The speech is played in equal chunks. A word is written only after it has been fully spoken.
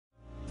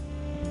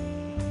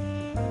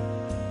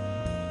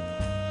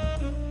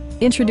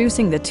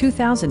Introducing the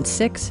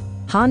 2006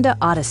 Honda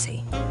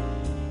Odyssey.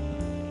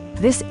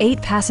 This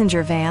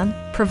 8-passenger van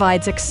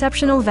provides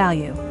exceptional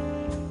value.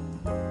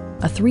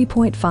 A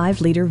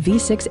 3.5-liter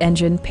V6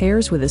 engine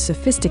pairs with a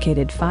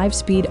sophisticated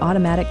 5-speed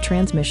automatic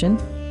transmission,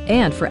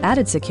 and for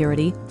added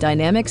security,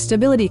 dynamic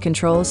stability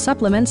control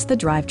supplements the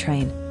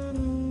drivetrain.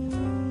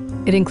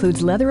 It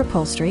includes leather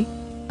upholstery,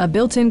 a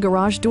built-in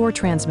garage door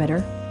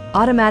transmitter,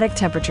 automatic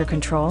temperature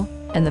control,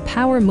 and the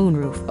power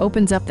moonroof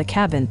opens up the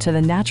cabin to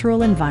the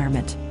natural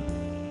environment.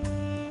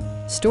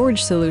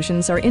 Storage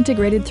solutions are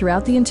integrated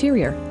throughout the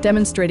interior,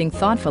 demonstrating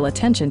thoughtful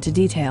attention to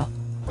detail.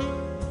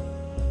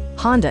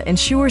 Honda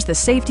ensures the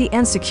safety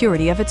and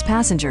security of its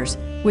passengers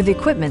with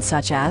equipment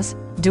such as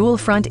dual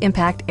front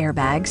impact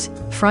airbags,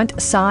 front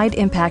side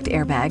impact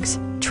airbags,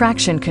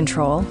 traction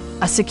control,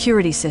 a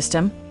security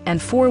system, and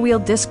 4-wheel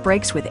disc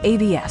brakes with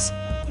ABS.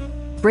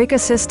 Brake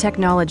Assist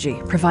technology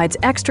provides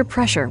extra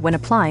pressure when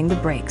applying the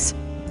brakes.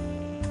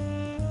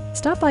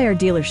 Stop by our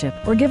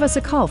dealership or give us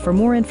a call for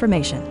more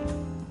information.